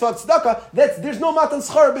gave the mitzvah of tzedakah, there's no matan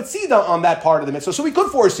schar b'tzida on that part of the mitzvah. So we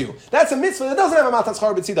could force you. That's a mitzvah that doesn't have a matan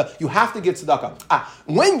schar b'tzida. You have to give tzedakah.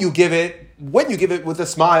 When you give it with a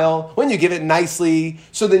smile, when you give it nicely,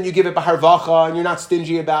 so then you give it b'harvacha and you're not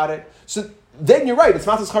stingy about it. So then you're right, it's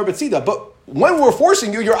matan schar b'tzida. But when we're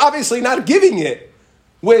forcing you, you're obviously not giving it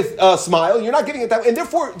with a smile. You're not giving it that way. And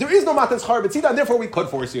therefore, there is no matan schar b'tzida, and therefore we could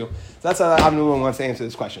force you. So that's how Avnei Miluim wants to answer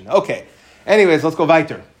this question. Okay. Anyways, let's go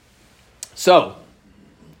weiter. So,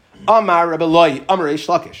 Amar Rebbe Loi, Amar Reish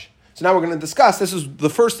Lakish. So now we're going to discuss, this is the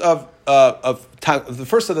first of the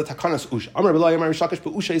Takanas Usha. Amar Rebbe Loi, Amar Reish Lakish,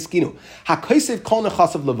 but Usha Iskinu. HaKosev kol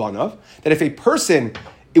nechasav levanav, that if a person,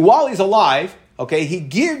 while he's alive, okay, he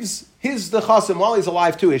gives his nechasim while he's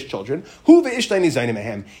alive to his children. Hu ve'ishtay nizaynim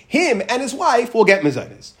mehem. Him and his wife will get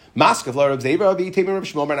mezaynis. Maskav la Rav Zeva v'yitei Rav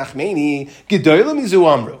Shmuel bar Nachmani gedolim mizu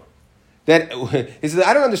amru. That he says,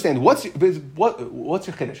 I don't understand what's your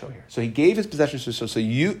chiddush over here. So he gave his possessions to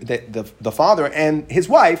the father and his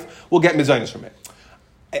wife will get mezaynis from it.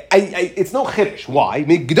 It's no chiddush. Why?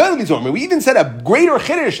 Gedolim mizu amru. We even said a greater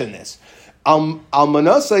chiddush in this.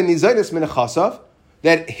 Almanasay nizaynis min nechasav.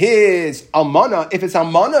 That his almana, if his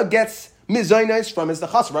almana gets mizaynis from his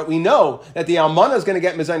nechasim, right? We know that the almana is going to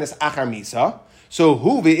get mizaynis achar misa. So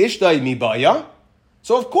hu ve'ishtay mibaya.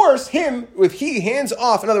 So of course, if he hands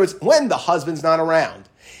off, in other words, when the husband's not around,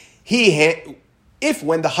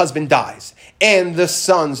 when the husband dies and the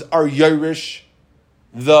sons are Yerush,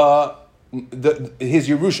 his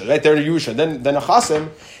Yerusha, right? They're Yerusha. Then the nechasim,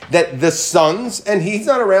 that the sons, and he's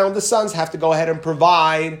not around, the sons have to go ahead and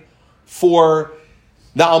provide for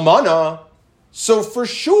the almana. So for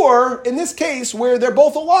sure, in this case where they're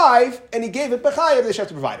both alive and he gave it b'chayev, they should have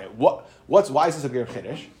to provide it. Why is this a great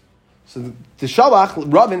chiddush? So the shalach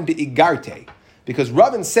Ravin be'igarte. Because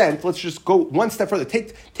Ravin sent, let's just go one step further.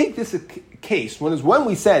 Take this case, when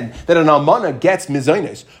we said that an almana gets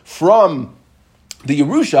mizaynos from the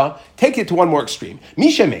Yerusha, take it to one more extreme.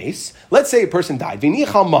 Misha Meis, let's say a person died. V'nich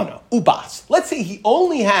almana, ubas. Let's say he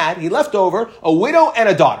left over a widow and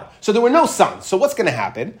a daughter. So there were no sons. So what's going to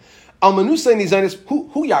happen? Almanusa nizaynos,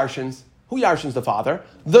 who yarshins? Who yarshins the father?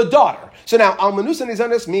 The daughter. So now, almanusa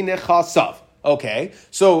nizaynos minechasav. Okay,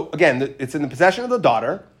 so again, it's in the possession of the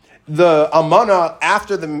daughter. The almana,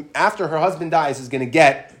 after her husband dies, is going to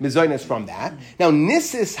get mizaynos from that. Now,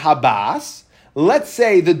 nisis habas, let's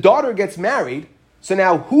say the daughter gets married. So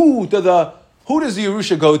now, who does the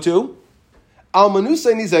Yerusha go to?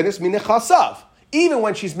 Almanusa nizaynos minechasav. Even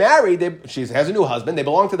when she's married, she has a new husband, they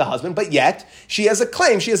belong to the husband, but yet she has a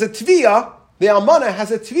claim, she has a tviyah, the almana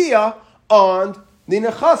has a tviyah on the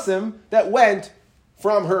nechasim that went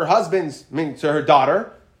from her husband's, to her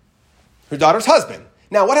daughter's husband.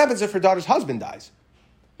 Now, what happens if her daughter's husband dies?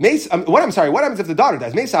 What happens if the daughter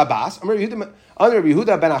dies? Mesa Abbas, Amr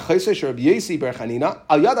Yehuda ben Achaysesh, Rabbi Yesi ber Chanina,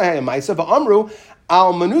 Al Yada Hayamaisa, V'Amru,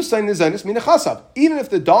 Al Manusa Nizanis Minachasav. Even if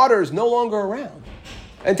the daughter is no longer around.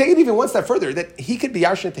 And take it even one step further, that he could be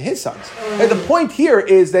Yarshin to his sons. And the point here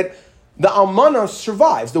is that the Almana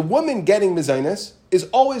survives. The woman getting Mizainis is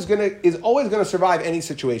always going to survive any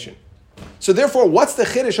situation. So therefore, what's the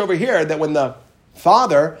chiddush over here that when the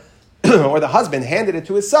father or the husband handed it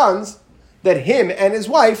to his sons, that him and his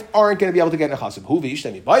wife aren't going to be able to get nechassim?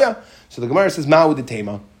 So the Gemara says, Ma'u de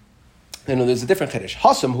tema. There's a different chiddush.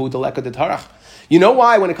 Hasam hu deleka de tarach. You know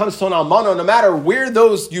why when it comes to an almana, no matter where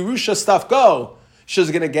those Yerusha stuff go, she's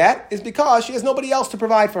going to get, is because she has nobody else to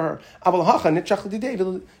provide for her.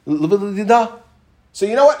 So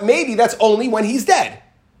you know what? Maybe that's only when he's dead.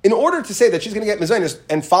 In order to say that she's going to get mezainis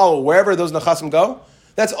and follow wherever those nechasim go,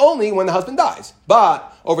 that's only when the husband dies.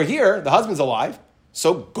 But over here, the husband's alive,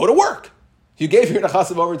 so go to work. You gave your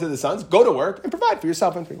nechasim over to the sons, go to work and provide for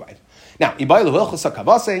yourself and for your wife. Now, ibaylu hilchas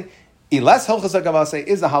hakavase, iles hilchas hakavase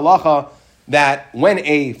is the halacha that when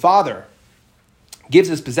a father gives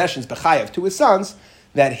his possessions b'chayev to his sons,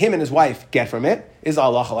 that him and his wife get from it, is a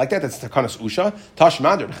halacha like that. That's takanas usha.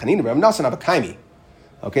 Tashmad Reb Chanina Reb Nasan Abakaimi.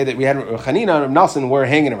 Okay, that we had Chanina and Nasan were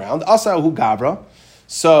hanging around. Asa hu gavra.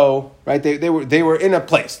 So, right, they were in a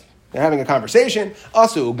place. They're having a conversation.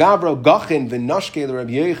 Asa hu gavra gachin v'nashke Reb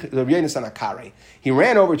Yonasan akare. He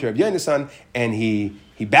ran over to Reb Yonasan and he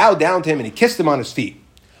bowed down to him and he kissed him on his feet.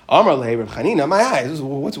 Amar leh Reb Chanina, my eyes.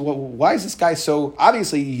 Why is this guy so?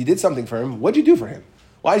 Obviously, you did something for him. What'd you do for him?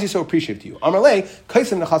 Why is he so appreciative to you? Amar leh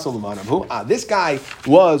kaisem nechasel levanav. This guy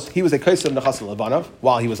was a kaisem nechasel levanav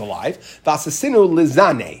while he was alive. Vasasinu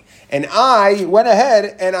lizane, and I went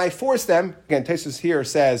ahead and I forced them. Again, Tosfos here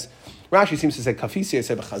says, Rashi seems to say kafisia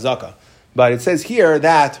said b'chazaka, but it says here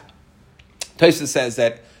that Tosfos says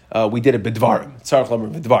that we did a bidvarim, tzarich lamer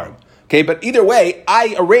bidvarim. Okay, but either way,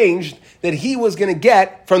 I arranged that he was going to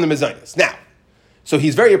get from the mezainis. Now, so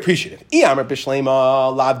he's very appreciative. Iyamar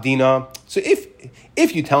b'shleima lavdina. So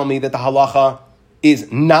if you tell me that the halacha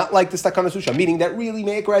is not like the Takanos Usha, meaning that really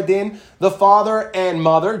Me'ikra Din, the father and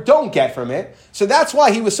mother don't get from it, so that's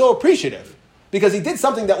why he was so appreciative, because he did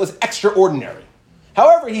something that was extraordinary.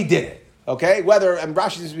 However he did it, okay? Whether, and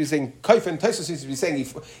Rashi seems to be saying, Kaif and Tosfos seems to be saying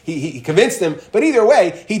he convinced him, but either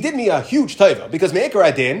way, he did me a huge taiva, because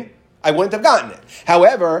Me'ikra Din, I wouldn't have gotten it.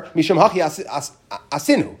 However, Misham Hachi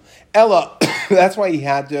Asinu, Ella, that's why he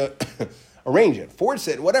had to arrange it, force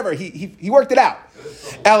it, whatever. He worked it out.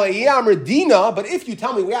 But if you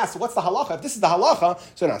tell me, we asked, what's the halacha? If this is the halacha,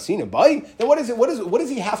 so nasina bay, then what is it? What does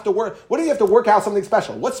he have to work? What does he have to work out something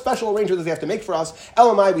special? What special arrangement does he have to make for us?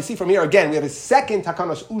 Elamai, we see from here again, we have a second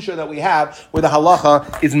takanos usha that we have where the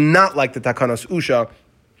halacha is not like the takanos usha.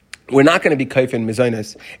 We're not going to be kaifin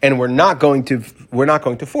mizainis, and we're not going to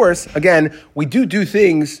force. Again, we do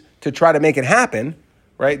things to try to make it happen,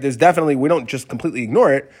 right? There's definitely, we don't just completely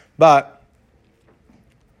ignore it, but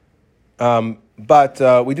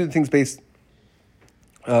we do things based.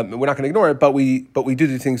 We're not going to ignore it, but we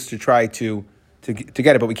do things to try to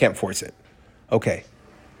get it, but we can't force it. Okay.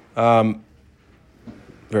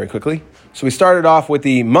 Very quickly. So we started off with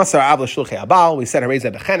the Masar Avla Shulchei Abal. We said Harei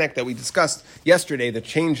Bechenek that we discussed yesterday. That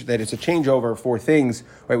it's a changeover for things.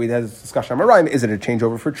 Right? We had this discussion on Marayim. Is it a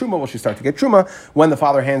changeover for Truma? Will she start to get Truma when the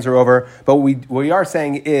father hands her over? But what we are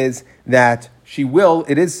saying is that she will.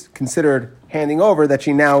 It is considered handing over that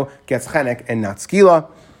she now gets Chenek and not Skila.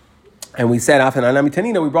 And we said Afan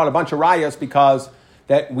Anamitanina. We brought a bunch of rayas because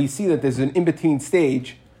that we see that there's an in-between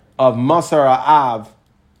stage of Masar Av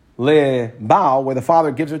Le Baal, where the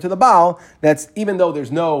father gives her to the Baal, that's even though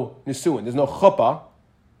there's no Nisuin, there's no chuppah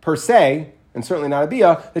per se, and certainly not a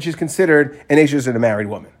bia, that she's considered an Ashes and a married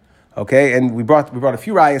woman. Okay, and we brought a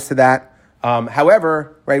few rayas to that.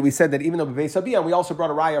 However, right, we said that even though Beis Abiyah, we also brought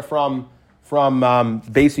a raya from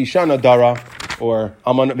Beis Ishana Dara, or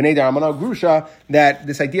B'nei Dar Amana Grusha, that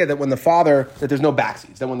this idea that when the father, that there's no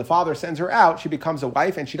backseas, that when the father sends her out, she becomes a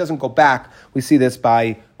wife and she doesn't go back. We see this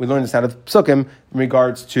we learned this out of Psukim in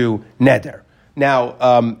regards to Neder. Now,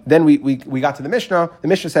 then we got to the Mishnah. The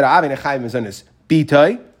Mishnah said, Avin Echayiv Mizanis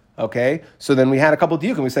Bitay. Okay, so then we had a couple of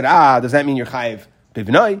diukim. We said, does that mean you're Chayiv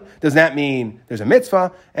Bivnai? Does that mean there's a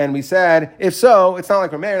mitzvah? And we said, if so, it's not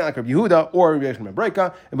like Rameir, not like Rabbi Yehuda, or Rabbi Yechon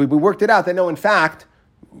Breka. And we worked it out that no, in fact,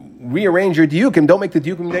 rearrange your diukim. Don't make the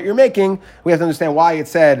diukim that you're making. We have to understand why it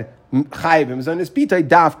said Chayiv Mizanis Bitay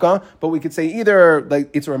Dafka, but we could say either like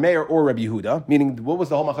it's Rameir or Rabbi Yehuda. Meaning, what was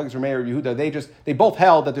the whole machlokes Rameir or Rabbi Yehuda? They both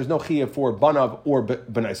held that there's no chiyuv for banav or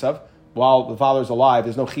benaisav. While the father's alive,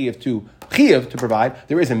 there's no chiyuv to provide.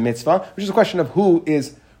 There is a mitzvah, which is a question of who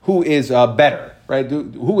is better, right?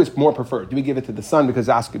 Who is more preferred? Do we give it to the son because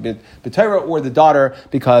ask b'Torah, or the daughter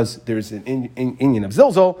because there's an inyan of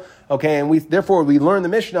zilzol? Okay, and therefore we learn the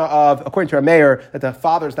Mishnah of, according to our mayor, that the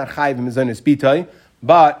father is not chayiv mizanis bitay,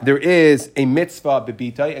 but there is a mitzvah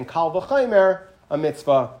b'bitay and kal v'chaymer a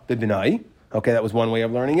mitzvah b'binai. Okay, that was one way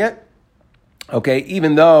of learning it. Okay,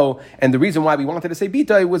 even though, and the reason why we wanted to say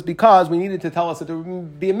bitay was because we needed to tell us that there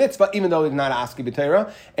would be a mitzvah, even though it's not aski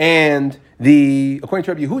b'Torah. And according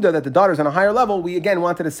to Rabbi Yehuda, that the daughter's on a higher level, we again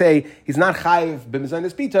wanted to say he's not chayiv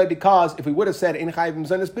b'mizanis bitay, because if we would have said in chayiv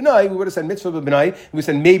b'mizanis b'nai, we would have said mitzvah b'b'nai, and we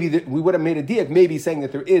said maybe we would have made a diak, maybe saying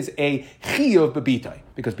that there is a chiyuv b'bitay,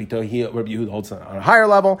 because bitay, Rabbi Yehuda holds on a higher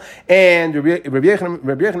level, and Rabbi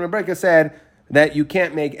Yechon Rebecca said that you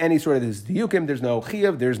can't make any sort of this diukim, there's no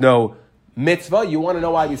chiyuv, there's no mitzvah. You want to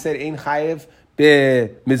know why we said ein chayiv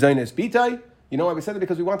b'mizanis bitay? You know why we said it?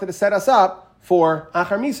 Because we wanted to set us up for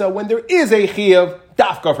achar misa when there is a chiyuv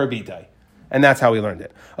dafka for bitay, and that's how we learned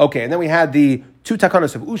it. Okay, and then we had the two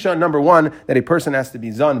takanos of Usha. Number one, that a person has to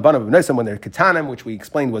be zan banav b'noisam when they're ketanim, which we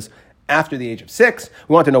explained was after the age of 6.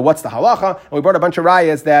 We want to know what's the halacha, and we brought a bunch of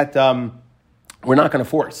rayas that we're not going to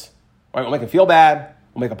force. Right? We'll make them feel bad.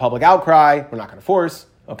 We'll make a public outcry. We're not going to force.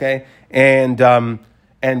 Okay,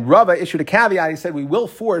 and Rava issued a caveat. He said, we will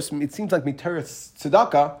force, it seems like Miteres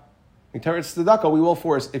Tzedakah, we will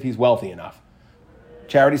force if he's wealthy enough.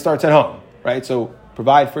 Charity starts at home, right? So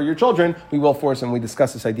provide for your children, we will force, and we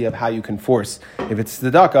discuss this idea of how you can force, if it's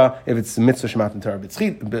tzedakah, if it's mitzvah shematan Torah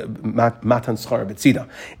matan schar b'tzida.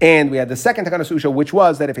 And we had the second takanas usha, which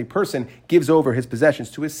was that if a person gives over his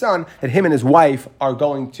possessions to his son, that him and his wife are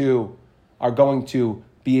going to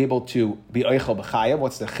be able to be oichel b'chayav.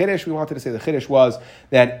 What's the chiddush? We wanted to say the chiddush was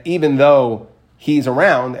that even though he's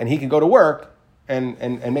around and he can go to work and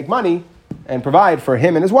make money and provide for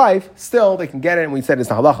him and his wife, still they can get it. And we said it's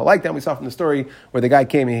the halacha like that. We saw from the story where the guy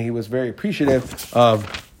came and he was very appreciative of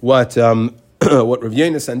what what Rav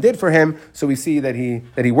Yonasan did for him. So we see that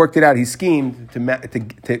he worked it out. He schemed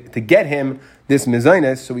to get him this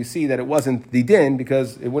mezainis. So we see that it wasn't the din,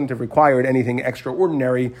 because it wouldn't have required anything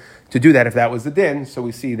extraordinary to do that if that was the din. So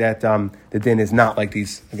we see that the din is not like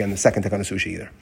these, again, the second Takanas Usha either.